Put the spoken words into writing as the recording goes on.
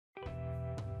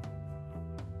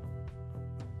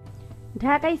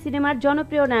ঢাকাই সিনেমার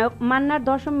জনপ্রিয় নায়ক মান্নার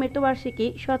 ১০ম মৃত্যুবার্ষিকী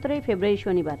 ১৭ই ফেব্রুয়ারি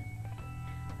শনিবার।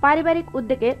 পারিবারিক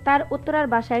উদ্যোগে তার উত্তরার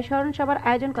বাসায় স্মরণসভার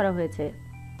আয়োজন করা হয়েছে।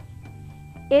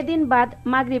 এদিন বাদ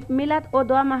মাগরিব মিলাদ ও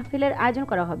দোয়া মাহফিলের আয়োজন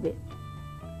করা হবে।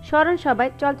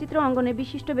 স্মরণসভায় চলচ্চিত্র অঙ্গনে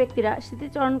বিশিষ্ট ব্যক্তিরা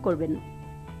স্মৃতিচারণ করবেন।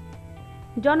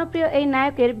 জনপ্রিয় এই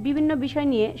নায়কের বিভিন্ন বিষয়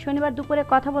নিয়ে শনিবার দুপুরে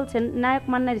কথা বলছেন নায়ক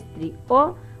মান্নার স্ত্রী ও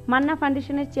মান্না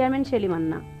ফাউন্ডেশনের চেয়ারম্যান শেলী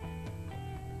মান্না।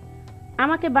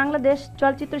 আমাকে বাংলাদেশ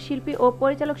চলচ্চিত্র শিল্পী ও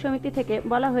পরিচালক সমিতি থেকে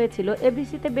বলা হয়েছিল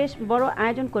এফডিসিতে বেশ বড়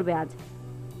আয়োজন করবে আজ।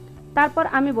 তারপর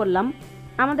আমি বললাম,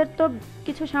 আমাদের তো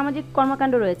কিছু সামাজিক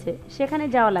কর্মকাণ্ড রয়েছে, সেখানে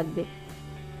যাওয়া লাগবে,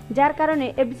 যার কারণে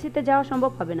এফডিসিতে যাওয়া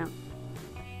সম্ভব হবে না।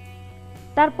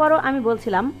 তারপরও আমি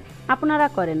বলছিলাম, আপনারা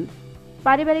করেন,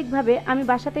 পারিবারিকভাবে আমি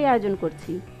বাসাতেই আয়োজন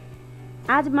করছি।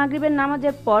 আজ মাগরিবের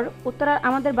নামাজের পর উত্তরার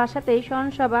আমাদের বাসাতেই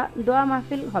স্মরণসভা দোয়া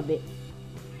মাহফিল হবে।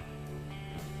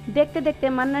 দেখতে দেখতে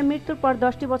মান্নার মৃত্যুর পর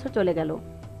 10টি বছর চলে গেল।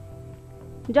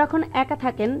 যখন একা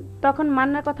থাকেন তখন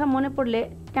মান্নার কথা মনে পড়লে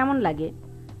কেমন লাগে?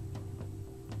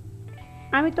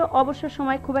 আমি তো অবসর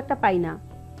সময় খুব একটা পাই না,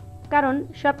 কারণ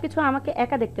সবকিছু আমাকে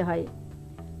একা দেখতে হয়।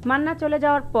 মান্না চলে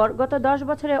যাওয়ার পর গত 10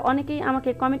 বছরে অনেকেই আমাকে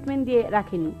কমিটমেন্ট দিয়ে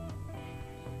রাখেনি।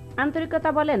 আন্তরিকতা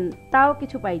বলেন, তাও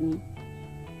কিছু পাইনি।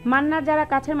 মান্নার যারা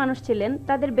কাছের মানুষ ছিলেন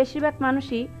তাদের বেশিরভাগ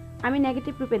মানুষই আমি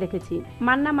নেগেটিভ রূপে দেখেছি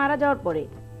মান্না মারা যাওয়ার পরে।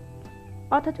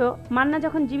 অথচ মান্না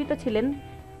যখন জীবিত ছিলেন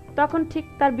তখন ঠিক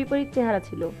তার বিপরীত চেহারা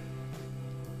ছিল।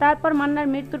 তারপর মান্নার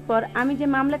মৃত্যুর পর আমি যে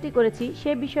মামলাটি করেছি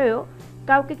সে বিষয়েও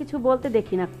কাউকে কিছু বলতে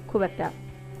দেখি না খুব একটা।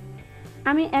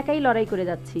 আমি একাই লড়াই করে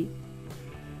যাচ্ছি।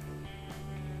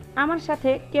 আমার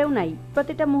সাথে কেউ নাই,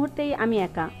 প্রতিটা মুহূর্তেই আমি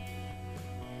একা।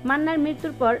 মান্নার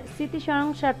মৃত্যুর পর স্মৃতি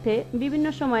সংস্মরণার্থে বিভিন্ন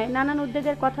সময়ে নানান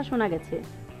উদ্যোগের কথা শোনা গেছে,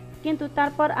 কিন্তু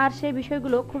তারপর আর সেই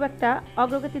বিষয়গুলো খুব একটা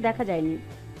অগ্রগতি দেখা যায়নি।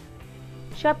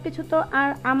 সবকিছু তো আর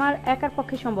আমার একার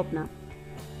পক্ষে সম্ভব না।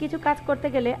 কিছু কাজ করতে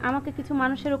গেলে আমাকে কিছু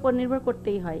মানুষের উপর নির্ভর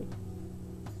করতেই হয়,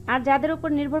 আর যাদের উপর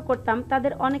নির্ভর করতাম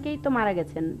তাদের অনেকেই তো মারা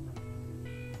গেছেন,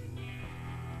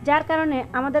 যার কারণে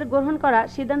আমাদের গ্রহণ করা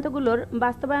সিদ্ধান্তগুলোর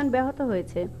বাস্তবায়ন ব্যাহত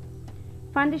হয়েছে।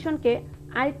 ফাউন্ডেশনকে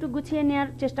আরেকটু গুছিয়ে নেওয়ার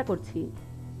চেষ্টা করছি।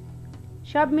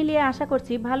 সব মিলিয়ে আশা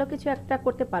করছি ভালো কিছু একটা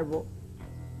করতে পারবো।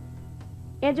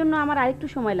 এর জন্য আমার আরেকটু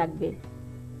সময় লাগবে।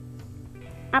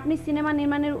 আপনি সিনেমা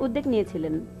নির্মাণের উদ্যোগ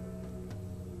নিয়েছিলেন,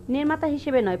 নির্মাতা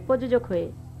হিসেবে নয়, প্রযোজক হয়ে।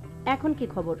 এখন কি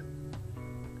খবর?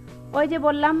 ওই যে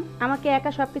বললাম, আমাকে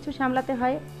একা সবকিছু সামলাতে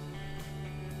হয়,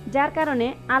 যার কারণে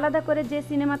আলাদা করে যে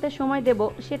সিনেমাতে সময় দেব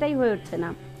সেটাই হয়ে উঠছে না।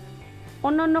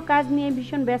 অন্য কাজ নিয়ে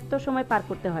ভীষণ ব্যস্ত সময় পার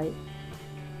করতে হয়।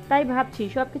 তাই ভাবছি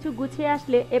সবকিছু গুছিয়ে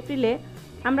আসলে এপ্রিলে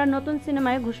আমরা নতুন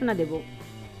সিনেমায় ঘোষণা দেব।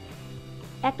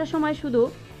 একটা সময় শুধু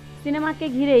সিনেমাকে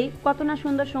ঘিরেই কত না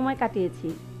সুন্দর সময় কাটিয়েছি।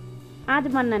 আজ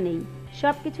মান্না নেই,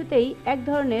 সব কিছুতেই এক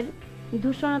ধরনের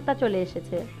ধূসরতা চলে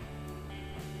এসেছে।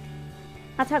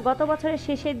 আচ্ছা, গত বছরের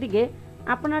শেষের দিকে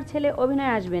আপনার ছেলে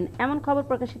অভিনয়ে আসবেন এমন খবর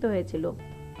প্রকাশিত হয়েছিল,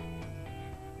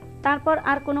 তারপর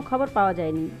আর কোনো খবর পাওয়া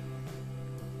যায়নি।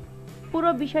 পুরো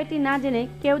বিষয়টি না জেনে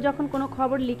কেউ যখন কোনো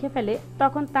খবর লিখে ফেলে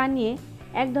তখন তা নিয়ে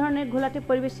এক ধরনের ঘোলাটে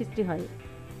পরিবেশ সৃষ্টি হয়।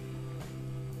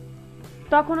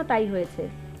 তখনও তাই হয়েছে।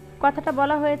 কথাটা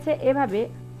বলা হয়েছে এভাবে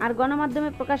আর গণমাধ্যমে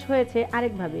প্রকাশ হয়েছে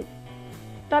আরেকভাবে।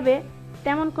 তবে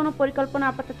তেমন কোনো পরিকল্পনা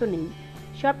আপাতত নেই।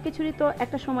 সব কিছুরই তো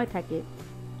একটা সময় থাকে।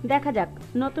 দেখা যাক।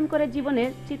 নতুন করে জীবনের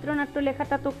চিত্রনাট্য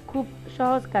লেখাটা তো খুব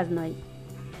সহজ কাজ নয়।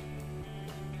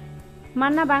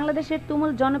 মান্না বাংলাদেশের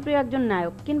তুমুল জনপ্রিয় একজন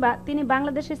নায়ক, কিংবা তিনি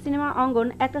বাংলাদেশের সিনেমা অঙ্গন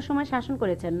একটা সময় শাসন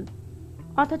করেছেন।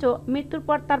 অথচ মৃত্যুর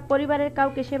পর তার পরিবারের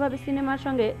কাউকে সেভাবে সিনেমার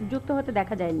সঙ্গে যুক্ত হতে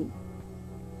দেখা যায়নি।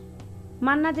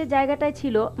 মান্না যে জায়গাটায়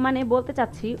ছিল, মানে বলতে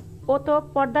চাচ্ছি, ও তো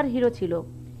পর্দার হিরো ছিল।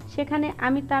 সেখানে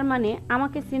আমি তার মানে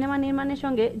আমাকে সিনেমা নির্মাণের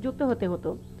সঙ্গে যুক্ত হতে হতো,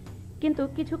 কিন্তু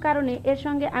কিছু কারণে এর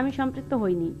সঙ্গে আমি সম্পৃক্ত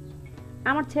হইনি।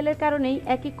 আমার ছেলের কারণেই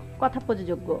একই কথা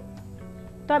প্রযোজ্য।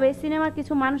 তবে সিনেমার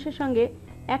কিছু মানুষের সঙ্গে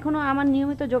এখনও আমার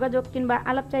নিয়মিত যোগাযোগ কিংবা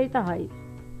আলাপচারিতা হয়।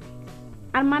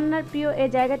 আর মান্নার প্রিয় এই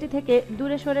জায়গাটি থেকে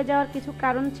দূরে সরে যাওয়ার কিছু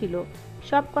কারণ ছিল,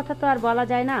 সব কথা তো আর বলা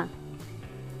যায় না।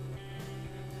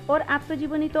 ওর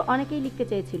আত্মজীবনী তো অনেকেই লিখতে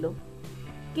চেয়েছিল,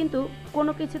 কিন্তু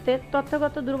কোনো কিছুতে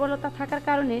তথ্যগত দুর্বলতা থাকার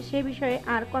কারণে সে বিষয়ে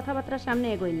আর কথাবার্তা সামনে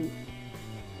এগোয়নি।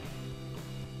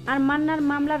 আর মান্নার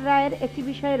মামলার রায়ের একটি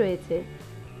বিষয় রয়েছে।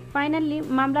 ফাইনালি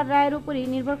মামলার রায়ের উপরই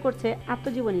নির্ভর করছে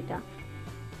আত্মজীবনীটা।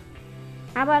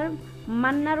 আবার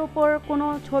মান্নার উপর কোনো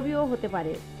ছবিও হতে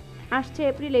পারে। আসছে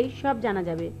এপ্রিলেই সব জানা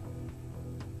যাবে।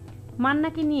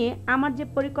 মান্নাকে নিয়ে আমার যে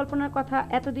পরিকল্পনার কথা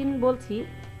এতদিন বলছি,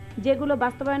 যেগুলো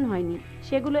বাস্তবায়ন হয়নি,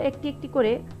 সেগুলো একটি একটি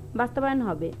করে বাস্তবায়ন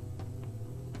হবে।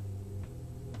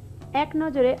 এক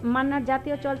নজরে মান্নার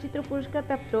জাতীয় চলচ্চিত্র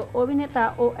পুরস্কারপ্রাপ্ত অভিনেতা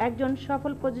ও একজন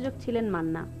সফল প্রযোজক ছিলেন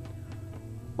মান্না।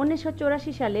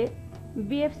 1984 সালে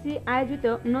বিএফসি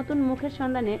আয়োজিত নতুন মুখের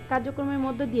সন্ধানে কার্যক্রমের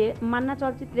মধ্য দিয়ে মান্না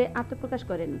চলচ্চিত্রে আত্মপ্রকাশ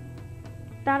করেন।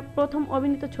 তার প্রথম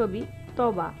অভিনীত ছবি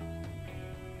তওবা।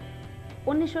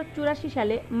 1984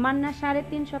 সালে মান্না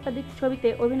 3.5 শতাধিক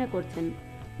ছবিতে অভিনয় করছেন।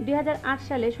 2008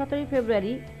 সালে 17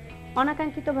 ফেব্রুয়ারি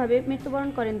অনাকাঙ্ক্ষিতভাবে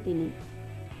মৃত্যুবরণ করেন তিনি।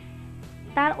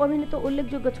 তার অভিনীত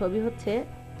উল্লেখযোগ্য ছবি হচ্ছে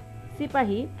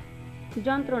সিপাহী,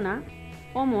 যন্ত্রণা,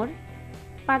 অমর,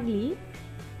 পাগলি,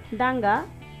 দাঙ্গা,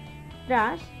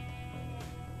 ত্রাস,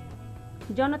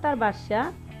 জনতার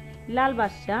বাদশা, লাল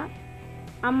বাদশা,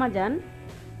 আম্মাজান,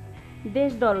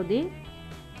 দেশ দরদি,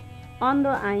 অন্ধ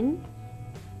আইন,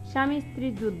 স্বামী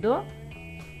স্ত্রীর যুদ্ধ,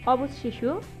 অবুঝ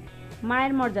শিশু,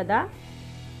 মায়ের মর্যাদা,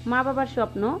 মা বাবার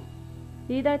স্বপ্ন,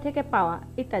 হৃদয় থেকে পাওয়া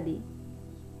ইত্যাদি।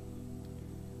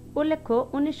 উল্লেখ্য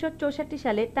 1964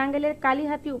 সালে টাঙ্গাইলের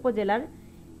কালিহাতী উপজেলার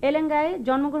এলেঙ্গায়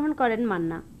জন্মগ্রহণ করেন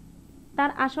মান্না। তার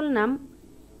আসল নাম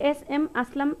SM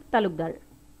আসলাম তালুকদার।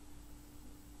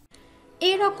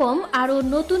 এরকম আরো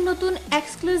নতুন নতুন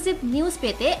এক্সক্লুসিভ নিউজ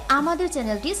পেতে আমাদের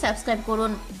চ্যানেলটি সাবস্ক্রাইব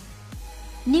করুন।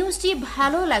 নিউজটি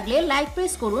ভালো লাগলে লাইক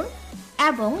প্রেস করুন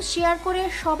এবং শেয়ার করে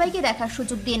সবাইকে দেখার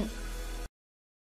সুযোগ দিন।